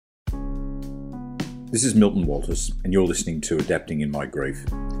This is Milton Walters, and you're listening to Adapting in My Grief.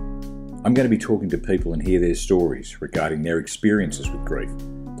 I'm going to be talking to people and hear their stories regarding their experiences with grief,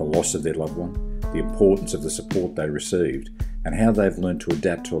 the loss of their loved one, the importance of the support they received, and how they've learned to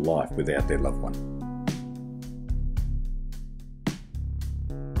adapt to a life without their loved one.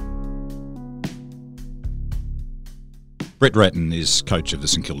 Brett Ratten is coach of the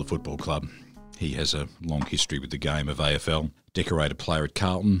St Kilda Football Club. He has a long history with the game of AFL, decorated player at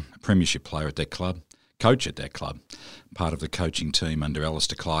Carlton, a premiership player at that club, coach at that club, part of the coaching team under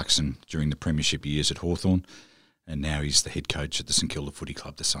Alistair Clarkson during the premiership years at Hawthorn, and now he's the head coach at the St Kilda Footy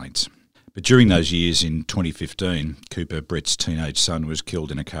Club, the Saints. But during those years in 2015, Cooper, Brett's teenage son, was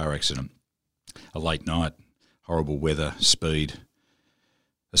killed in a car accident. A late night, horrible weather, speed,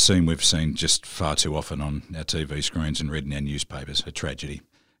 a scene we've seen just far too often on our TV screens and read in our newspapers, a tragedy.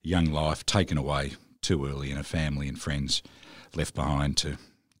 A young life taken away too early, and a family and friends left behind to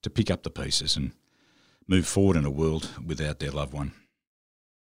pick up the pieces and move forward in a world without their loved one.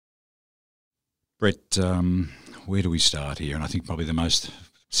 Brett, where do we start here? And I think probably the most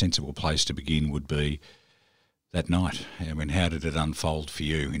sensible place to begin would be that night. I mean, how did it unfold for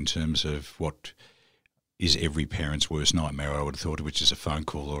you in terms of what is every parent's worst nightmare, I would have thought, which is a phone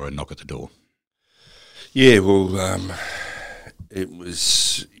call or a knock at the door? Yeah, well, it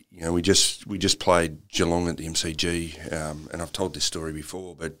was, we just played Geelong at the MCG, and I've told this story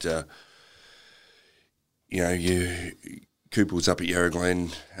before, but Cooper was up at Yarra Glen.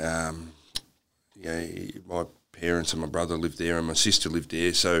 My parents and my brother lived there, and my sister lived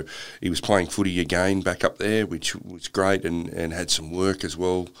there, so he was playing footy again back up there, which was great, and had some work as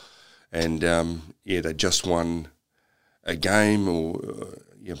well. And they just won a game,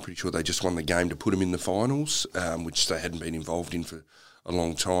 I'm pretty sure they just won the game to put them in the finals, which they hadn't been involved in for a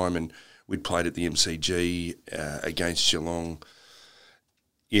long time. And we'd played at the MCG against Geelong.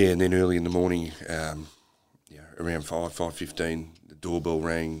 Yeah, and then early in the morning, around 5:15, the doorbell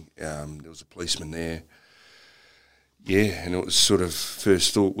rang. There was a policeman there. Yeah, and it was sort of,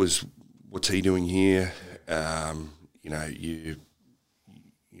 first thought was, what's he doing here? You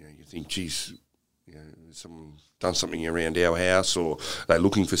think, geez, someone done something around our house, or they're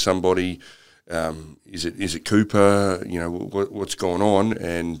looking for somebody. Is it Cooper? What's going on?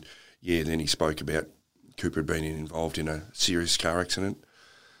 And then he spoke about Cooper had been involved in a serious car accident,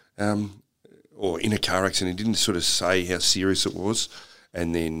 or in a car accident. He didn't sort of say how serious it was,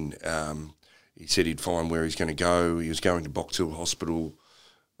 and then he said he'd find where he's going to go. He was going to Box Hill Hospital.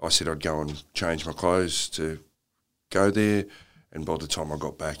 I said I'd go and change my clothes to go there, and by the time I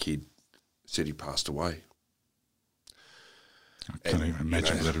got back, he'd said he passed away. I can't even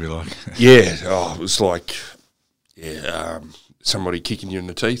imagine what that'd be like. It was like, somebody kicking you in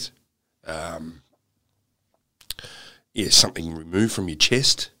the teeth. Something removed from your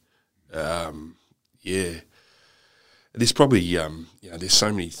chest. There's probably, there's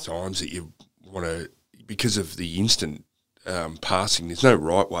so many times that you want to, because of the instant passing, there's no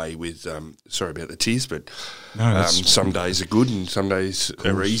right way with, sorry about the tears, but some days are good and some days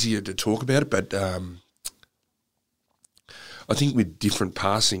are easier to talk about it. But I think with different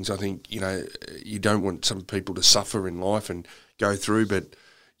passings, I think, you don't want some people to suffer in life and go through, but,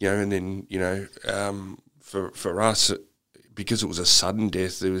 and then, for us, because it was a sudden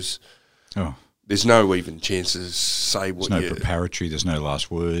death, there's no even chance to say what there's no preparatory, there's no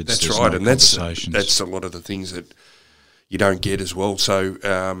last words. That's there's right, no and that's a lot of the things that you don't get as well. So,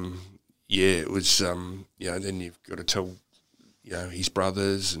 it was, then you've got to tell, his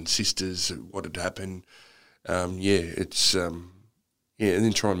brothers and sisters what had happened. It's, and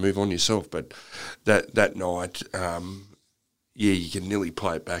then try and move on yourself. But that night, you can nearly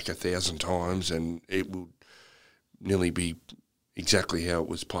play it back 1,000 times and it will nearly be exactly how it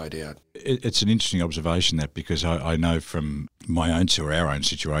was played out. It's an interesting observation, that, because I know from my own or our own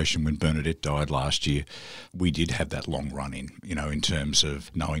situation when Bernadette died last year, we did have that long run in terms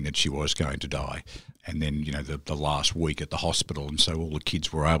of knowing that she was going to die. And then, the last week at the hospital, and so all the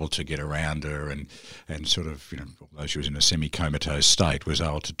kids were able to get around her and sort of, although she was in a semi-comatose state, was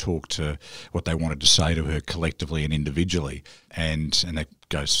able to talk to what they wanted to say to her collectively and individually. And that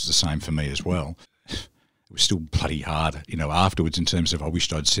goes the same for me as well. It was still bloody hard, afterwards, in terms of, I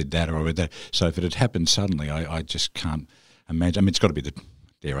wished I'd said that or I read that. So if it had happened suddenly, I just can't imagine. I mean, it's got to be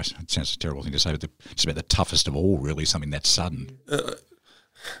it sounds a terrible thing to say, but it's about the toughest of all, really, something that sudden.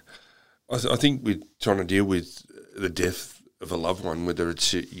 I think we're trying to deal with the death of a loved one, whether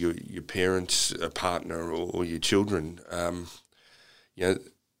it's your parents, a partner, or your children. Whether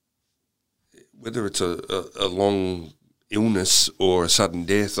it's a long illness or a sudden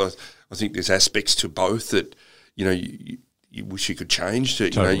death, I think there's aspects to both that, you wish you could change. To,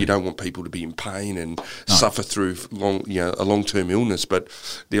 Totally. you don't want people to be in pain and suffer through a long-term illness. But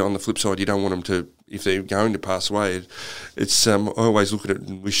on the flip side, you don't want them to, if they're going to pass away. It's I always look at it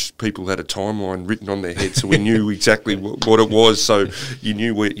and wish people had a timeline written on their head so we knew exactly what it was, so you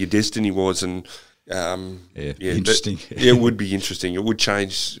knew what your destiny was. And interesting. It would be interesting. It would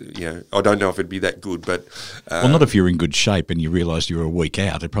change. I don't know if it'd be that good, but well, not if you're in good shape and you realised you were a week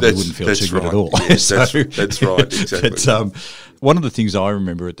out. It probably wouldn't feel too good at all. Yeah, that's right. Exactly. But one of the things I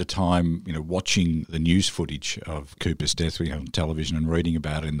remember at the time, watching the news footage of Cooper's death, on television and reading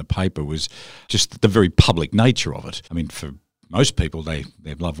about it in the paper, was just the very public nature of it. I mean, for most people, their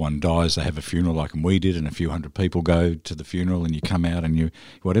loved one dies, they have a funeral like we did, and a few hundred people go to the funeral, and you come out and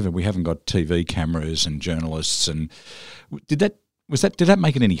whatever. We haven't got TV cameras and journalists, and did that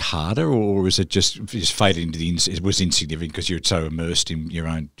make it any harder, or was it just faded into it was insignificant because you're so immersed in your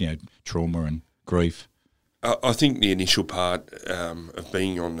own trauma and grief? I think the initial part of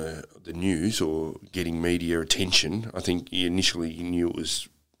being on the news or getting media attention, I think initially you knew it was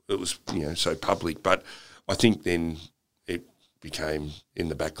so public, but I think then it became in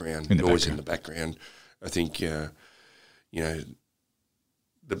the background, noise in the background. I think, the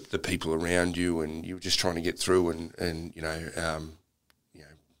people around you, and you were just trying to get through and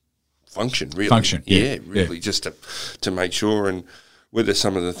function, really. Function, yeah. Really, just to make sure. And whether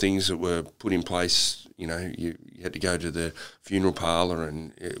some of the things that were put in place, you had to go to the funeral parlour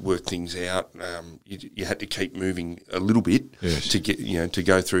and work things out. You had to keep moving a little bit to get, to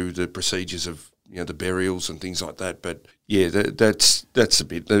go through the procedures of, the burials and things like that. But that's a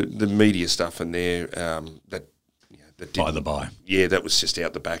bit the media stuff in there. That by the by, that was just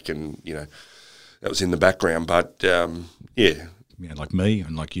out the back, and that was in the background. But like me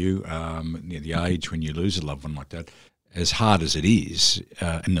and like you, near the age when you lose a loved one like that, as hard as it is,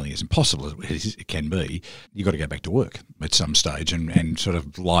 and nearly as impossible as it can be, you've got to go back to work at some stage, and sort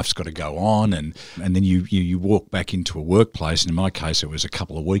of life's got to go on, and then you walk back into a workplace, and in my case it was a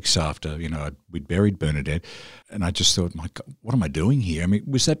couple of weeks after, we'd buried Bernadette, and I just thought, my God, what am I doing here? I mean,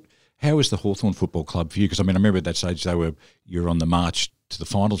 how was the Hawthorn Football Club for you? Because, I remember at that stage you were on the march to the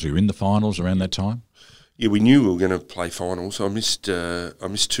finals, you were in the finals around that time? Yeah, we knew we were going to play finals. I missed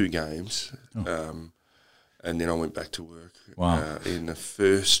 2 games. And then I went back to work. Wow. In the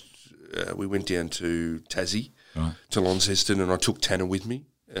first, we went down to Tassie, right, to Launceston, and I took Tanner with me,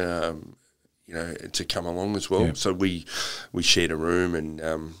 to come along as well. Yeah. So we shared a room, and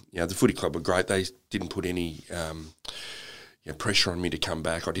the footy club were great. They didn't put any pressure on me to come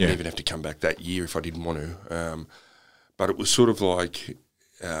back. I didn't even have to come back that year if I didn't want to. But it was sort of like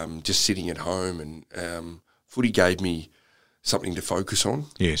just sitting at home, and footy gave me something to focus on.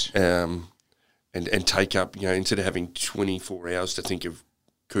 Yes. And take up, instead of having 24 hours to think of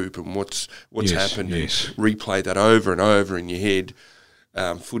Coop and what's happened, and replay that over and over in your head,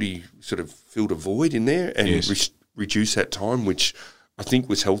 footy sort of filled a void in there and reduced that time, which I think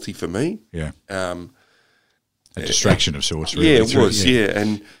was healthy for me. Yeah. A distraction of sorts, really. Yeah, it was, yeah.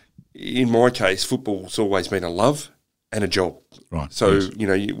 And in my case, football's always been a love and a job. Right. So,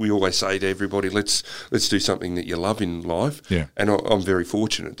 we always say to everybody, let's do something that you love in life. Yeah. And I'm very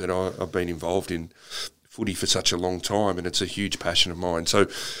fortunate that I've been involved in footy for such a long time, and it's a huge passion of mine. So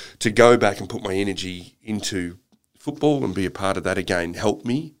to go back and put my energy into football and be a part of that again helped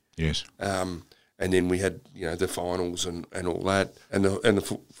me. Yes. And then we had, the finals and all that. And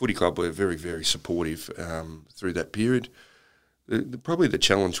the footy club were very, very supportive through that period. Probably the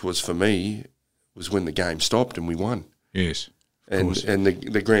challenge was for me was when the game stopped and we won. Yes, and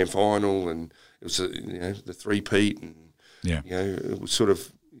the grand final, and it was the three-peat, and it was sort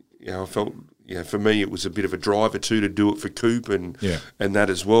of I felt for me it was a bit of a drive or two to do it for Coop and that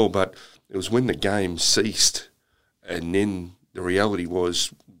as well. But it was when the game ceased, and then the reality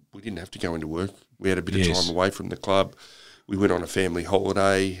was we didn't have to go into work. We had a bit of time away from the club. We went on a family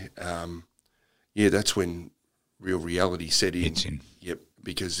holiday. That's when real reality set in. It's in. Yep,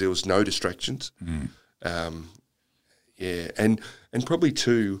 because there was no distractions. And probably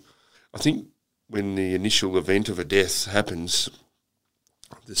too, I think when the initial event of a death happens,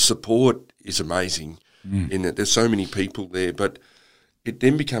 the support is amazing in that there's so many people there, but it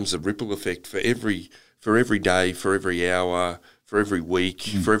then becomes a ripple effect for every day, for every hour, for every week,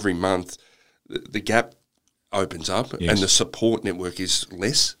 for every month. The gap opens up and the support network is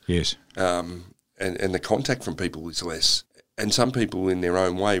less. Yes. And the contact from people is less. And some people in their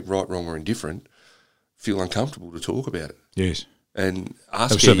own way, right, wrong or indifferent, feel uncomfortable to talk about it. Yes. And ask.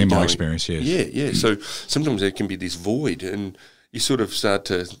 That was certainly my experience, yes. Yeah. So sometimes there can be this void, and you sort of start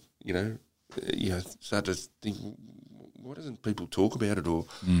to, start to think, why doesn't people talk about it? Or,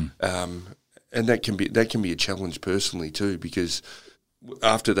 and that can be a challenge personally too, because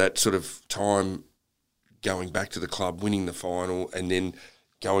after that sort of time going back to the club, winning the final, and then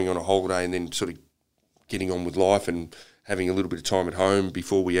going on a holiday, and then sort of getting on with life and having a little bit of time at home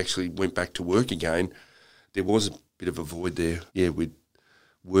before we actually went back to work again, there was a bit of a void there. Yeah, we'd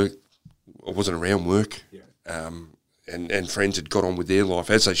work. I wasn't around work, and friends had got on with their life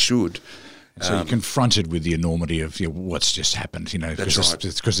as they should. So you're confronted with the enormity of what's just happened, That's right.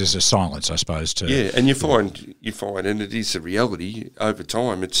 Because there's a silence, I suppose, too. Yeah, and you find, and it is a reality over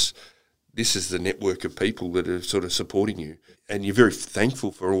time. This is the network of people that are sort of supporting you, and you're very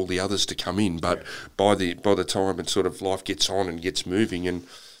thankful for all the others to come in. But by the time and sort of life gets on and gets moving, and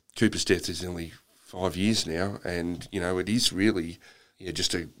Cooper's death is only 5 years now, and it is really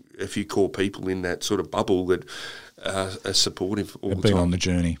just a few core people in that sort of bubble that are supportive all the time. Been on the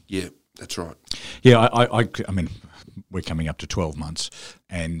journey. Yeah. That's right. Yeah, I mean, we're coming up to 12 months,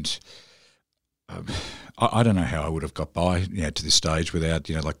 and I don't know how I would have got by, to this stage without,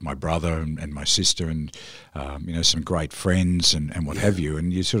 like my brother and my sister and, some great friends and what have you.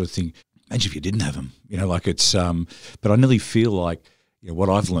 And you sort of think, imagine if you didn't have them, like it's. But I nearly feel like what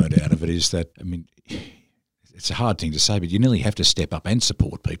I've learned out of it is that, I mean, it's a hard thing to say, but you nearly have to step up and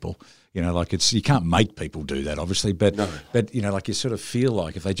support people. You can't make people do that, obviously, but like you sort of feel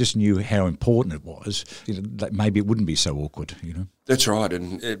like if they just knew how important it was, that maybe it wouldn't be so awkward. That's right,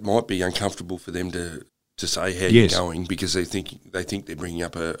 and it might be uncomfortable for them to say how you're going, because they think they're bringing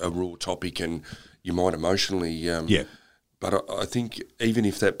up a raw topic, and you might emotionally. But I think even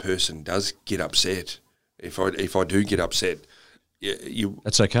if that person does get upset, if I do get upset. Yeah,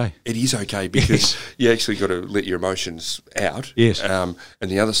 that's okay. It is okay, because you actually got to let your emotions out. Yes. And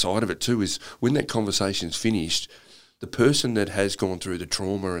the other side of it too is when that conversation's finished, the person that has gone through the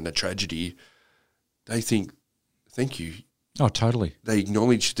trauma and the tragedy, they think, "Thank you." Oh, totally. They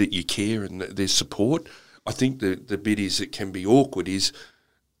acknowledge that you care and that there's support. I think the bit is it can be awkward is,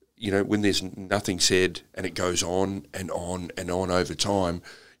 when there's nothing said and it goes on and on and on over time,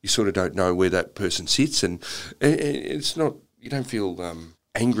 you sort of don't know where that person sits, and it's not. You don't feel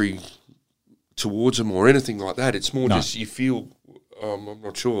angry towards them or anything like that. It's more just you feel, I'm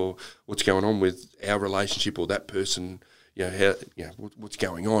not sure what's going on with our relationship or that person, what's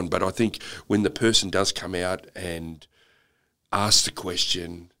going on. But I think when the person does come out and ask the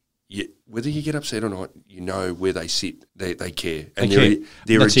question, whether you get upset or not, where they sit, they care. And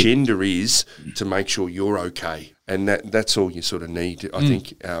their agenda is to make sure you're okay. And that's all you sort of need, I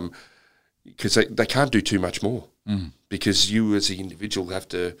think, because they can't do too much more. Because you as the individual have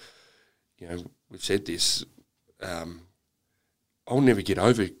to, we've said this, I'll never get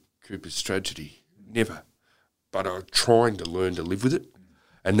over Cooper's tragedy, never. But I'm trying to learn to live with it,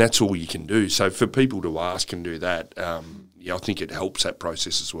 and that's all you can do. So for people to ask and do that, I think it helps that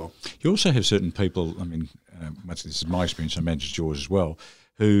process as well. You also have certain people, I mean, this is my experience, I imagine it's yours as well,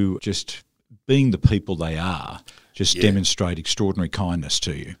 who just being the people they are, just demonstrate extraordinary kindness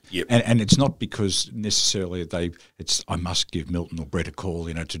to you. Yep. And it's not because necessarily I must give Milton or Brett a call,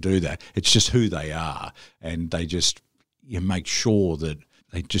 to do that. It's just who they are, and they just make sure that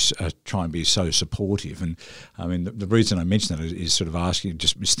they just try and be so supportive. And I mean, the reason I mention that is sort of asking,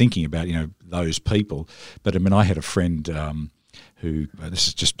 just was thinking about, those people. But I mean, I had a friend who, this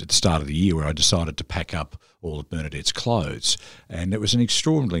is just at the start of the year, where I decided to pack up all of Bernadette's clothes, and it was an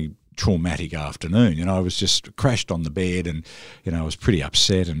extraordinarily traumatic afternoon. I was just crashed on the bed, and I was pretty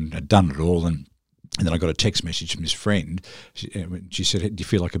upset and had done it all. And then I got a text message from this friend. She said, "Do you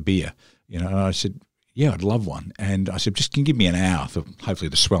feel like a beer?" And I said, "Yeah, I'd love one." And I said, "Just can you give me an hour for hopefully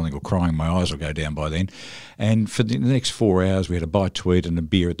the swelling or crying in my eyes will go down by then." And for the next 4 hours, we had a bite to eat and a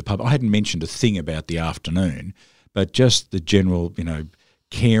beer at the pub. I hadn't mentioned a thing about the afternoon, but just the general,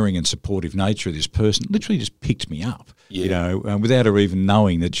 caring and supportive nature of this person literally just picked me up, without her even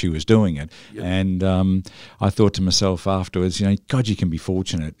knowing that she was doing it. Yep. And I thought to myself afterwards, God, you can be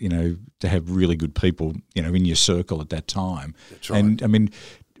fortunate, to have really good people, in your circle at that time. That's right. And I mean,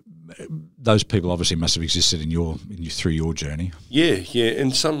 those people obviously must have existed through your journey. Yeah,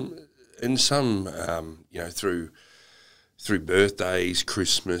 and some, through birthdays,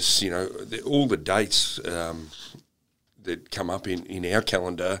 Christmas, all the dates that come up in our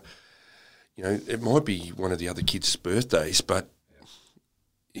calendar, it might be one of the other kids' birthdays, but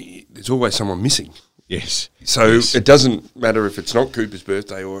there's always someone missing. Yes. So it doesn't matter if it's not Cooper's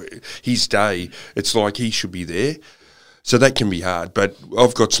birthday or his day, it's like he should be there. So that can be hard, but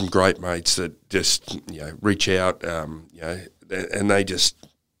I've got some great mates that just, reach out, and they just,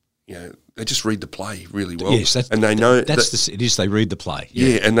 they just read the play really well. Yes, and they know it is. They read the play.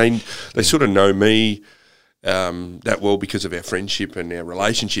 Yeah, and they sort of know me, that well because of our friendship and our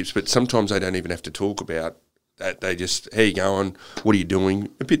relationships, but sometimes they don't even have to talk about that. They just, how you going? What are you doing?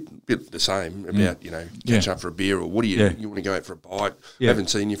 A bit the same about, catching up for a beer, or what do you want to go out for a bite? Haven't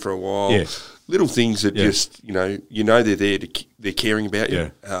seen you for a while. Yeah. Little things that just, they're there, they're caring about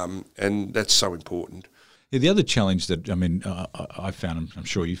you. And that's so important. Yeah, the other challenge that, I found, and I'm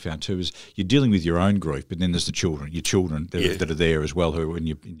sure you found too, is you're dealing with your own grief, but then there's your children that are there as well, and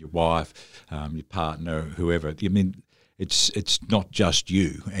your wife, your partner, whoever. It's not just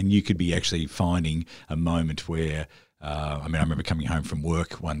you, and you could be actually finding a moment where, I remember coming home from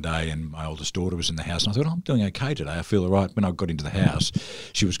work one day and my oldest daughter was in the house, and I thought, I'm doing okay today. I feel all right. When I got into the house,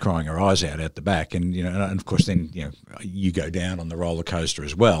 she was crying her eyes out the back, and and of course then you go down on the roller coaster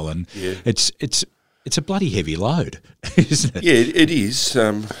as well, and it's a bloody heavy load, isn't it? Yeah, it is,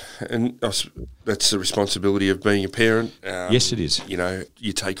 and that's the responsibility of being a parent. Yes, it is.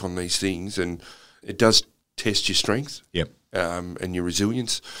 You take on these things, and it does test your strength. Yep. And your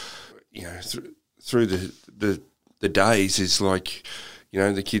resilience. Through the days is like,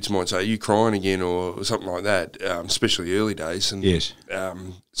 the kids might say, "Are you crying again?" or something like that, especially early days. And yes.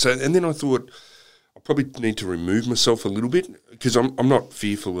 And then I thought I probably need to remove myself a little bit, because I'm not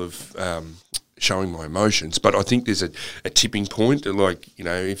fearful of showing my emotions, but I think there's a tipping point, like,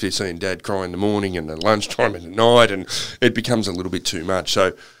 if they're seeing Dad cry in the morning and at lunchtime and at night, and it becomes a little bit too much.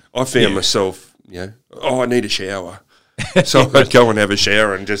 So I found myself, I need a shower. So I'd go and have a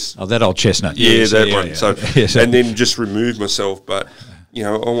shower and just... Oh, that old chestnut. Yeah, that one. Yeah. So, and then just remove myself. But,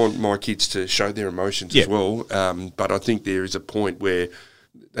 I want my kids to show their emotions as well. But I think there is a point where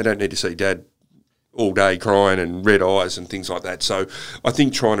they don't need to see Dad all day crying and red eyes and things like that. So I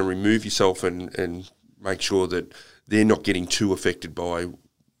think trying to remove yourself and make sure that they're not getting too affected by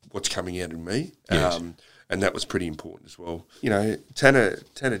what's coming out in me. Yes. And that was pretty important as well. Tanner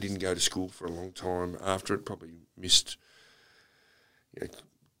didn't go to school for a long time after it, probably missed...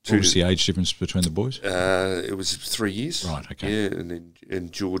 What was the age difference between the boys? It was 3 years. Right, okay. Yeah,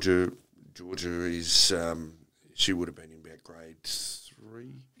 and Georgia is, she would have been in about grade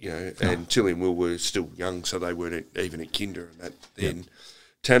 3, and Tilly and Will were still young, so they weren't even at kinder and that then. Yep.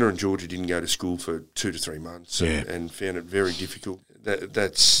 Tanner and Georgia didn't go to school for 2 to 3 months and found it very difficult.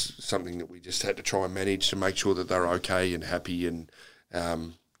 That's something that we just had to try and manage to make sure that they're okay and happy and,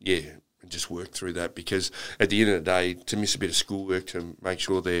 and just work through that, because at the end of the day, to miss a bit of schoolwork to make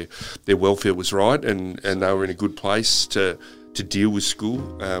sure their welfare was right and they were in a good place to deal with school,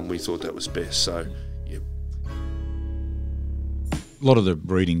 we thought that was best. So, yeah. A lot of the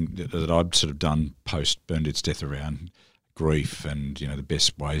reading that I've sort of done post Bernadette's death around grief and the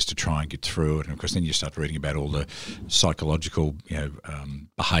best ways to try and get through it, and of course then you start reading about all the psychological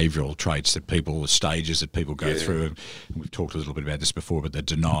behavioural traits that people, stages that people go through, and we've talked a little bit about this before, but the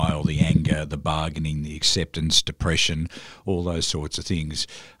denial, the anger, the bargaining, the acceptance, depression, all those sorts of things.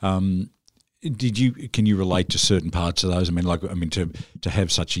 Can you relate to certain parts of those? To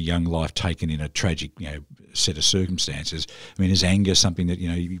have such a young life taken in a tragic, set of circumstances. Is anger something that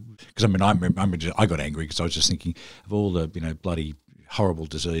because I remember I got angry because I was just thinking of all the bloody horrible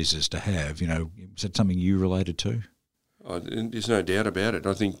diseases to have. Is that something you related to? Oh, there's no doubt about it.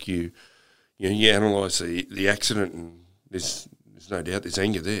 I think you analyse the accident, and there's no doubt there's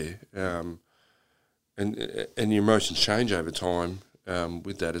anger there, and the emotions change over time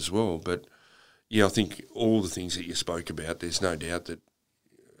with that as well. But yeah, I think all the things that you spoke about, there's no doubt that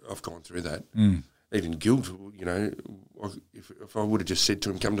I've gone through that. Even guilt, if I would have just said to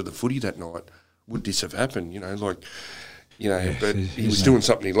him, come to the footy that night, would this have happened? But he was doing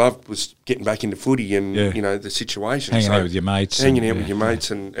something he loved, was getting back into footy and, the situation. Hanging out with your mates. Hanging out with your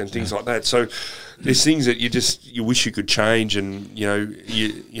mates and things like that. So there's things that you wish you could change, and,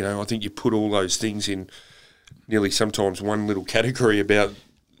 I think you put all those things in nearly sometimes one little category about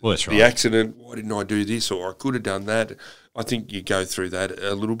that's right. The accident, why didn't I do this, or I could have done that. I think you go through that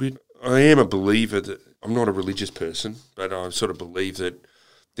a little bit. I am a believer that I'm not a religious person, but I sort of believe that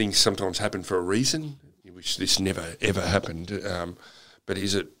things sometimes happen for a reason. You wish this never ever happened, but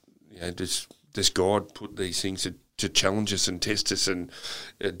is it? Does God put these things to challenge us and test us and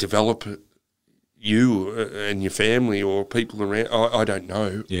develop you and your family or people around? I don't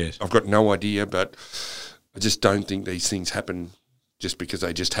know. Yes, I've got no idea, but I just don't think these things happen just because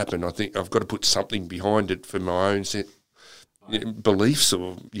they just happen. I think I've got to put something behind it for my own beliefs,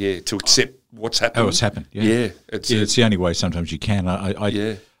 or to accept what's happened. Oh, it's happened. Yeah, it's the only way sometimes you can.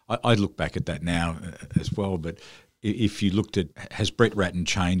 I look back at that now as well. But if you looked at, has Brett Ratten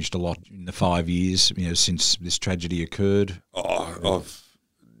changed a lot in the 5 years since this tragedy occurred?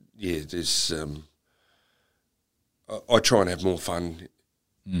 There's. I try and have more fun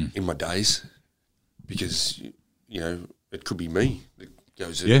in my days, because, it could be me that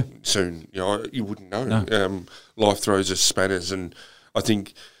goes Yeah. soon. You wouldn't know. No. Life throws us spanners, and I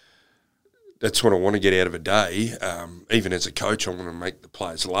think that's what I want to get out of a day. Even as a coach, I want to make the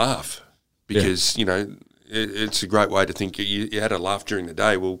players laugh because, it's a great way to think you had a laugh during the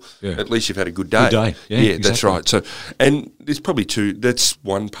day. Well, at least you've had a good day. Good day. Yeah, exactly. That's right. So, and there's probably that's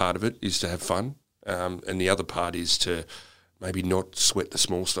one part of it is to have fun. And the other part is to maybe not sweat the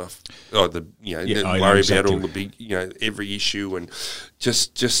small stuff, or worry about all the big, every issue, and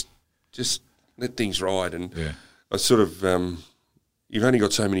just let things ride. And I sort of, you've only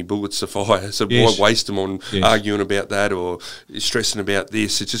got so many bullets to fire, so why waste them on arguing about that or stressing about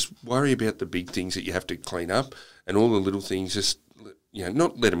this? It's just worry about the big things that you have to clean up, and all the little things. Just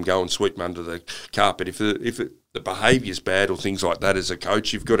not let them go and sweep them under the carpet. If the behaviour's bad or things like that, as a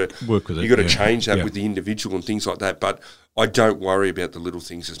coach, you've got to work with it. You've got to change that with the individual and things like that. But I don't worry about the little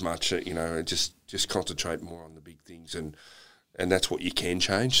things as much, and just concentrate more on the big things, and that's what you can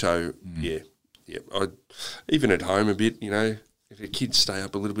change. So I even at home a bit, if your kids stay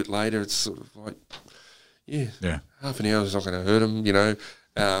up a little bit later, it's sort of like half an hour is not going to hurt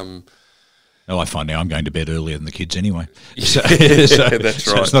them, Well, I find now I'm going to bed earlier than the kids anyway. So, that's right.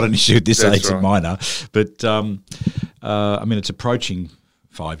 So it's not an issue at this age right. of mine. But, it's approaching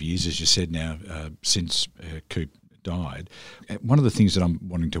 5 years, as you said now, since Coop died. One of the things that I'm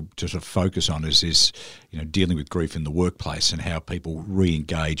wanting to sort of focus on is this, dealing with grief in the workplace and how people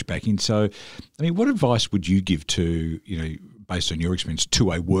re-engage back in. So, what advice would you give to, based on your experience,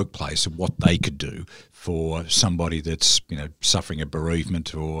 to a workplace of what they could do for somebody that's, suffering a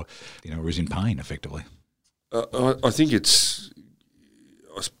bereavement or, or is in pain effectively? I think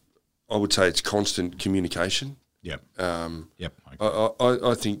I would say it's constant communication. Yep.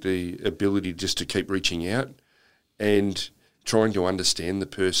 I think the ability just to keep reaching out and trying to understand the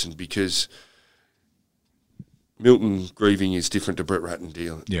person, because Milton grieving is different to Brett Ratten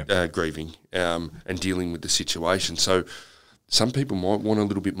grieving and dealing with the situation. So some people might want a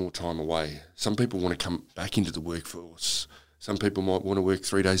little bit more time away. Some people want to come back into the workforce. Some people might want to work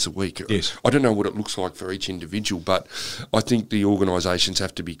 3 days a week. Yes. I don't know what it looks like for each individual, but I think the organisations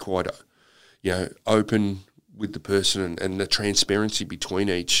have to be quite, open with the person, and the transparency between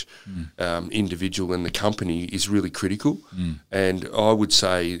each individual and the company is really critical. And I would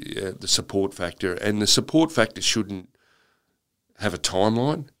say the support factor, and the support factor shouldn't have a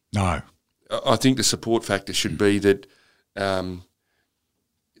timeline. No. I think the support factor should be that the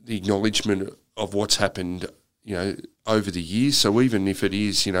acknowledgement of what's happened, over the years. So even if it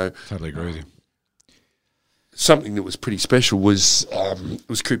is, Totally agree with you. Something that was pretty special was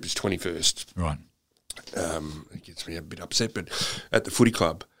Cooper's 21st. Right. It gets me a bit upset, but at the footy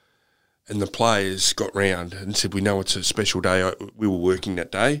club, and the players got round and said, "We know it's a special day. We were working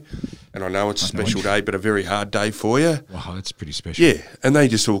that day, and I know it's a special day, but a very hard day for you." Wow, that's pretty special. Yeah, and they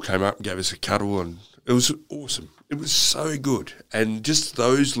just all came up and gave us a cuddle, and it was awesome. It was so good, and just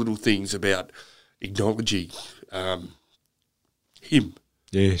those little things about acknowledging him.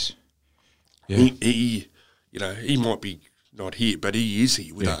 Yes. Yeah. He might be not here, but he is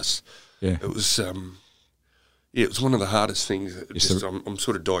here with us. Yeah. It was. It was one of the hardest things. I'm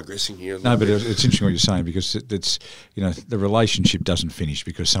sort of digressing here. No, but it's interesting what you're saying, because it's the relationship doesn't finish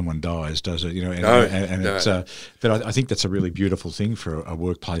because someone dies, does it? No. It's. But I think that's a really beautiful thing for a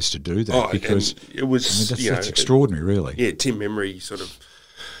workplace to do that, because it was. That's extraordinary, really. Yeah, Tim Emery sort of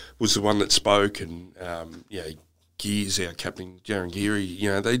was the one that spoke, and Gears, our captain, Jaron Geary.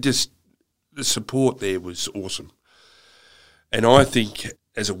 The support there was awesome, and I think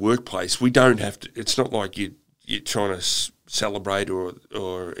as a workplace we don't have to. It's not like you're trying to celebrate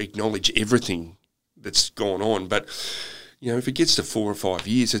or acknowledge everything that's gone on. But, if it gets to 4 or 5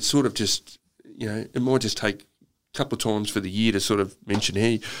 years, it's sort of just, it might just take a couple of times for the year to sort of mention,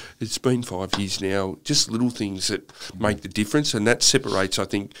 hey, it's been 5 years now, just little things that make the difference. And that separates, I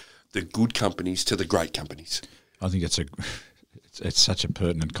think, the good companies to the great companies. I think it's such a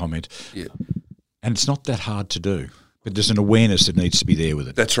pertinent comment. Yeah. And it's not that hard to do. But there's an awareness that needs to be there with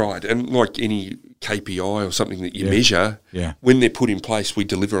it. That's right. And like any KPI or something that you measure, when they're put in place, we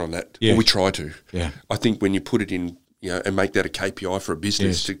deliver on that. Yeah. Or we try to. Yeah. I think when you put it in, and make that a KPI for a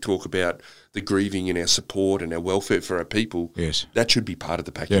business to talk about the grieving and our support and our welfare for our people, that should be part of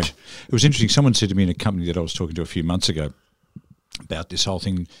the package. Yeah. It was interesting. Someone said to me in a company that I was talking to a few months ago about this whole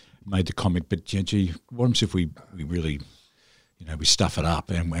thing, made the comment, but gee, what happens if we really, we stuff it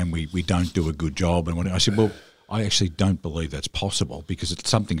up and we don't do a good job? And I said, well, I actually don't believe that's possible, because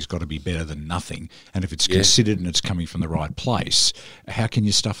something's got to be better than nothing. And if it's considered and it's coming from the right place, how can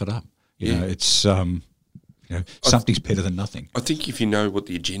you stuff it up? You know, it's You know, something's better than nothing. I think if you know what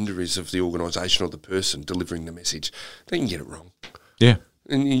the agenda is of the organisation or the person delivering the message, they can get it wrong. Yeah.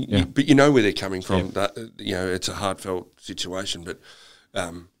 And but you know where they're coming from. Yeah. That, you know, it's a heartfelt situation. But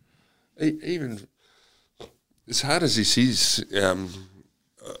even as hard as this is,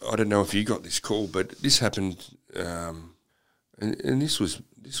 I don't know if you got this call, but this happened, and this was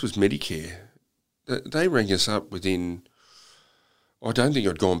Medicare. They rang us up within. I don't think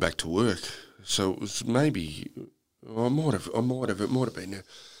I'd gone back to work, so it was maybe it might have been.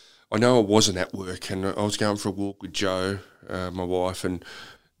 I know I wasn't at work, and I was going for a walk with Jo, my wife, and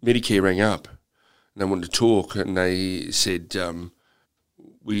Medicare rang up, and they wanted to talk, and they said,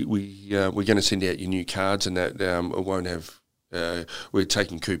 we're going to send out your new cards, and that it won't have. We're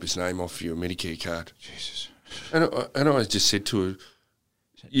taking Cooper's name off your Medicare card. Jesus. And I just said to her,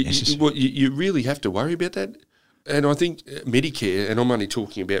 you really have to worry about that? And I think Medicare, and I'm only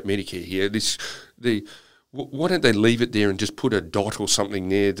talking about Medicare here, why don't they leave it there and just put a dot or something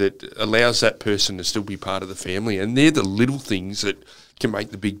there that allows that person to still be part of the family? And they're the little things that can make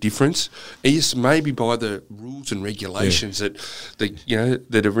the big difference. Yes, maybe by the rules and regulations that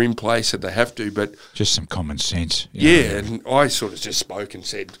are in place that they have to, but just some common sense. And I sort of just spoke and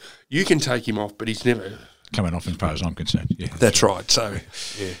said, you can take him off, but he's never coming off as far as I'm concerned. Yeah, that's right. So,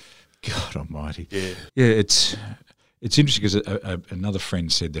 yeah. God Almighty. Yeah, it's interesting because another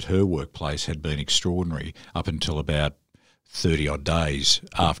friend said that her workplace had been extraordinary up until about 30-odd days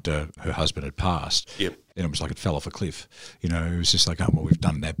after her husband had passed. Yep. And it was like it fell off a cliff. You know, it was just like, oh, well, we've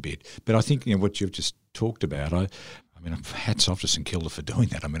done that bit. But I think, you know, what you've just talked about, I mean, hats off to St Kilda for doing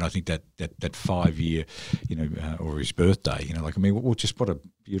that. I mean, I think that 5-year, you know, or his birthday, you know, like, I mean, well, just what a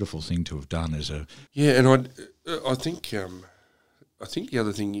beautiful thing to have done as a... Yeah, and I think the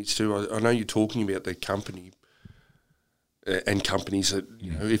other thing is too, I know you're talking about the company and companies that,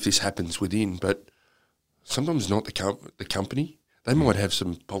 you know, if this happens within, but sometimes not the company. They might have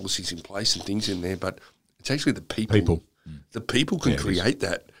some policies in place and things in there, but it's actually the people. The people can create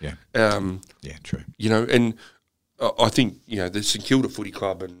that. Yeah. True. You know, and I think, you know, the St Kilda Footy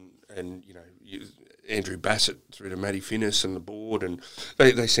Club and you know, Andrew Bassett through to Matty Finnis and the board, and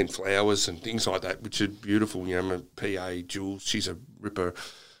they sent flowers and things like that, which are beautiful. You know, my PA, Jules, she's a ripper.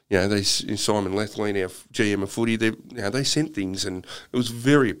 You know, Simon Lethlean, our GM of footy, they sent things, and it was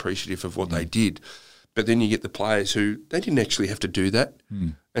very appreciative of what they did. But then you get the players who, they didn't actually have to do that.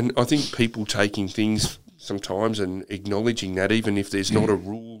 And I think people taking things sometimes and acknowledging that, even if there's not a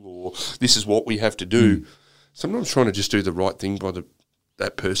rule or this is what we have to do, sometimes trying to just do the right thing by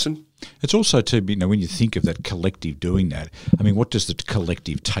that person. It's also too, you know, when you think of that collective doing that, I mean, what does the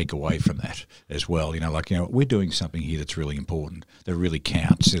collective take away from that as well? You know, like, you know, we're doing something here that's really important, that really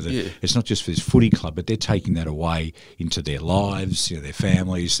counts. So that it's not just for this footy club, but they're taking that away into their lives, you know, their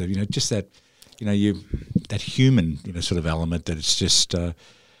families. So, you know, just that, you know, that human, you know, sort of element that it's just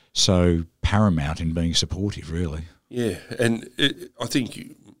so paramount in being supportive, really. Yeah, and I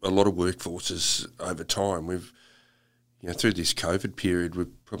think a lot of workforces over time, we've, you know, through this COVID period,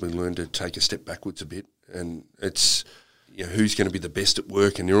 we've probably learned to take a step backwards a bit, and it's, you know, who's going to be the best at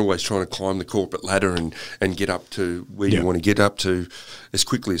work, and you're always trying to climb the corporate ladder and get up to where you want to get up to as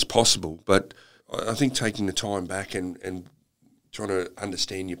quickly as possible. But I think taking the time back and trying to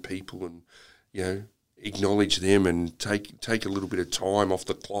understand your people and, you know, acknowledge them and take a little bit of time off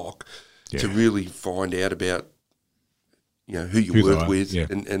the clock to really find out about, you know, who you work with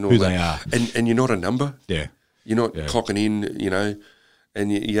and all who that. they are. And you're not a number. Yeah. You're not clocking in, you know,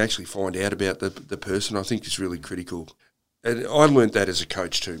 and you actually find out about the person. I think is really critical. And I learned that as a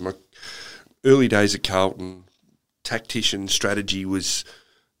coach too. My early days at Carlton, tactician strategy was,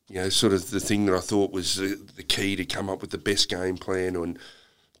 you know, sort of the thing that I thought was the key to come up with the best game plan and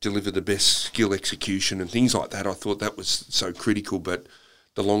deliver the best skill execution and things like that. I thought that was so critical, but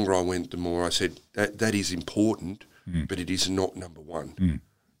the longer I went, the more I said that is important, but it is not number one.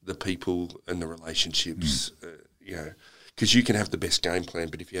 The people and the relationships, you know, because you can have the best game plan,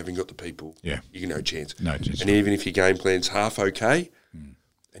 but if you haven't got the people, you got no chance. No chance. And even if your game plan's half okay,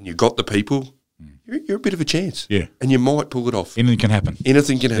 and you've got the people, you're a bit of a chance. Yeah. And you might pull it off. Anything can happen.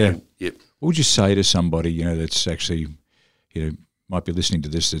 Anything can happen. Yep. What would you say to somebody, you know, that's actually, you know, might be listening to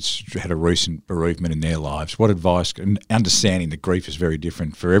this, that's had a recent bereavement in their lives? What advice, and understanding that grief is very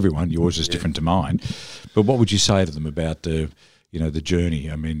different for everyone, yours is different to mine, but what would you say to them about the, you know, the journey?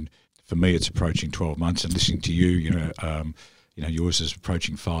 I mean, for me, it's approaching 12 months, and listening to you, you know, yours is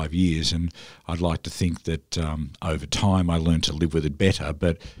approaching 5 years, and I'd like to think that over time I learned to live with it better,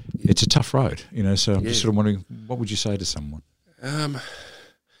 but it's a tough road, you know, so I'm just sort of wondering, what would you say to someone?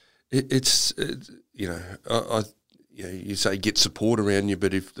 It's you know, you say get support around you,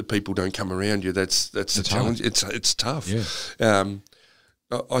 but if the people don't come around you, that's the challenge. It's tough. Yeah.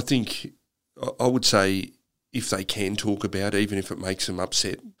 I think I would say if they can talk about it, even if it makes them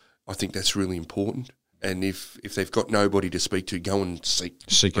upset, I think that's really important. And if they've got nobody to speak to, go and seek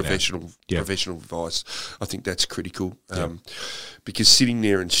professional advice. I think that's critical, because sitting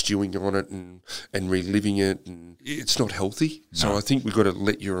there and stewing on it and reliving it, and it's not healthy. No. So I think we've got to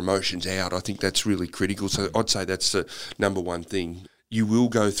let your emotions out. I think that's really critical. So I'd say that's the number one thing. You will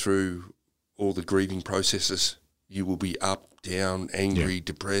go through all the grieving processes. You will be up, down, angry,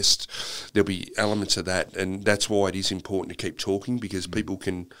 depressed. There'll be elements of that, and that's why it is important to keep talking, because people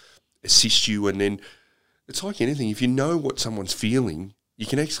can assist you. And then it's like anything. If you know what someone's feeling, you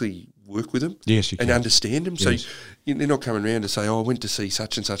can actually work with them and understand them. Yes. So they're not coming around to say, I went to see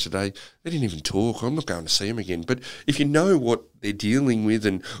such and such a day. They didn't even talk. I'm not going to see them again. But if you know what they're dealing with,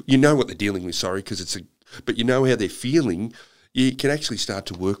 and you know what they're dealing with, but you know how they're feeling, you can actually start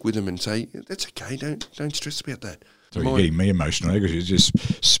to work with them and say, that's okay, don't stress about that. So you're getting me emotional because you're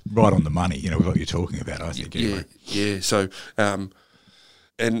just right on the money, what you're talking about, I think. Yeah. So,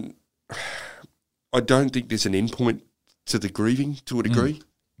 and I don't think there's an end point to the grieving to a degree.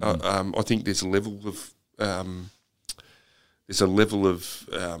 I think there's a level of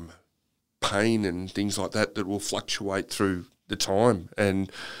pain and things like that will fluctuate through the time,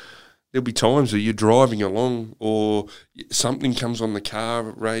 and there'll be times where you're driving along, or something comes on the car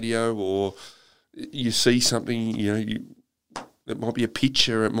radio, or you see something. It might be a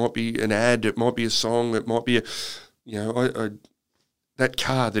picture, it might be an ad, it might be a song, it might be that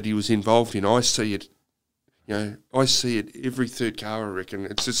car that he was involved in, I see it. I see it every third car, I reckon.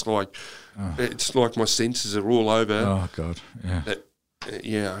 It's just like, it's like my senses are all over. Oh, God, yeah.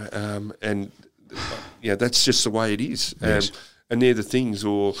 That's just the way it is. Yes. And they're the things,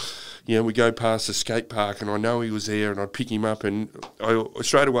 or, we go past the skate park and I know he was there and I'd pick him up, and I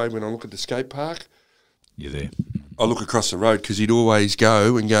straight away when I look at the skate park, you're there. I look across the road, because he'd always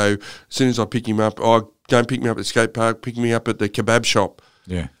go, as soon as I pick him up, don't pick me up at the skate park, pick me up at the kebab shop.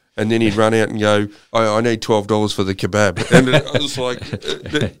 Yeah. And then he'd run out and go, I need $12 for the kebab. And I was like,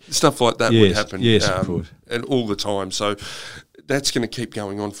 stuff like that would happen. Yes, of course. And all the time. So that's going to keep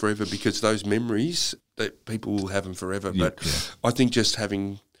going on forever, because those memories, that people will have them forever. Yeah, but I think just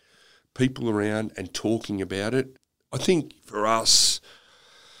having people around and talking about it, I think for us,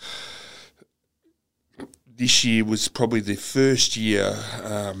 this year was probably the first year,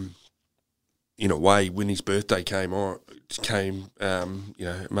 in a way, when his birthday came, March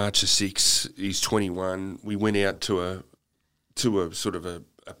the 6th, he's 21. We went out to a sort of a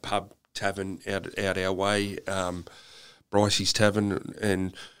pub tavern out our way, Bryce's Tavern,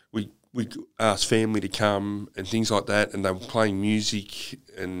 and we asked family to come and things like that, and they were playing music,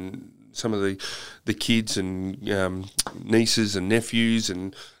 and some of the kids and nieces and nephews,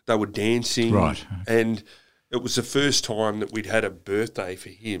 and they were dancing. Right. And it was the first time that we'd had a birthday for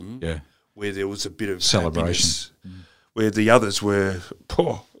him where there was a bit of celebration. Where the others were, it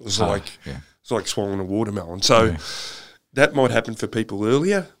was like swallowing a watermelon. So that might happen for people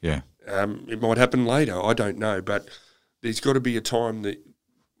earlier. Yeah. It might happen later. I don't know. But there's got to be a time that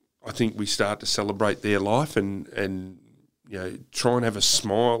I think we start to celebrate their life and try and have a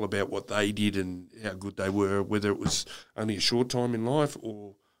smile about what they did and how good they were, whether it was only a short time in life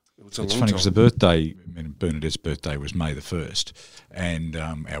or it was a long time. It's funny because the birthday, Bernadette's birthday was May the 1st, and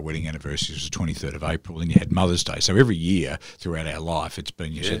our wedding anniversary was the 23rd of April, and you had Mother's Day. So every year throughout our life, it's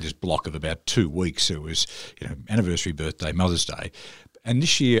been, you said, this block of about 2 weeks. It was, anniversary, birthday, Mother's Day. And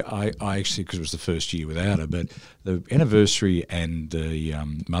this year, I actually, because it was the first year without her, but the anniversary and the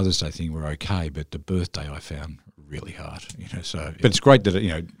Mother's Day thing were okay, but the birthday I found really hard, So, but it's great that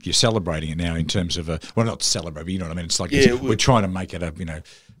you're celebrating it now in terms of not celebrate, but you know what I mean. It's like we're trying to make it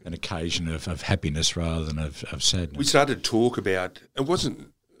an occasion of happiness rather than of sadness. We started to talk about it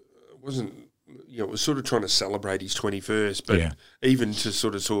wasn't it was sort of trying to celebrate his 21st, but even to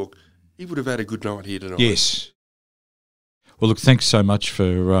sort of talk, he would have had a good night here tonight. Yes. Well, look, thanks so much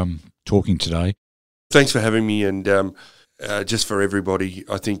for talking today. Thanks for having me, and just for everybody,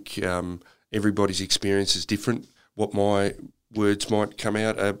 I think everybody's experience is different. What my words might come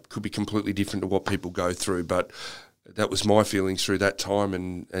out could be completely different to what people go through, but that was my feelings through that time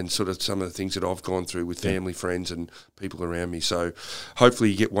and sort of some of the things that I've gone through with family, friends and people around me. So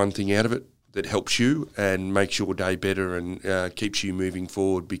hopefully you get one thing out of it that helps you and makes your day better and keeps you moving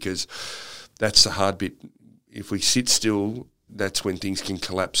forward, because that's the hard bit. If we sit still, that's when things can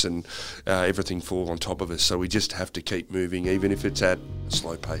collapse and everything fall on top of us. So we just have to keep moving, even if it's at a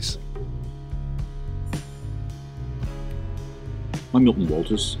slow pace. I'm Milton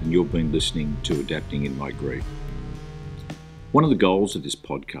Walters, and you've been listening to Adapting in My Grief. One of the goals of this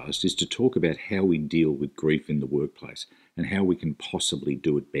podcast is to talk about how we deal with grief in the workplace and how we can possibly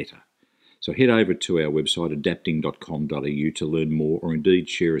do it better. So head over to our website adapting.com.au to learn more, or indeed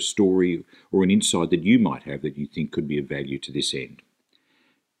share a story or an insight that you might have that you think could be of value to this end.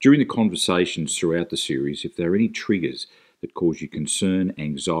 During the conversations throughout the series, if there are any triggers that cause you concern,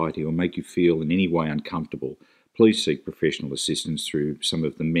 anxiety, or make you feel in any way uncomfortable, please seek professional assistance through some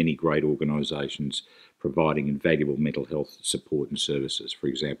of the many great organisations providing invaluable mental health support and services, for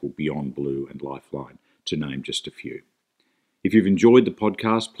example, Beyond Blue and Lifeline, to name just a few. If you've enjoyed the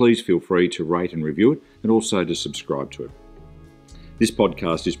podcast, please feel free to rate and review it, and also to subscribe to it. This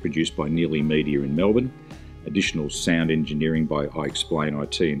podcast is produced by Neely Media in Melbourne, additional sound engineering by I Explain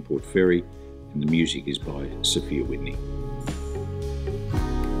IT in Port Fairy, and the music is by Sophia Whitney.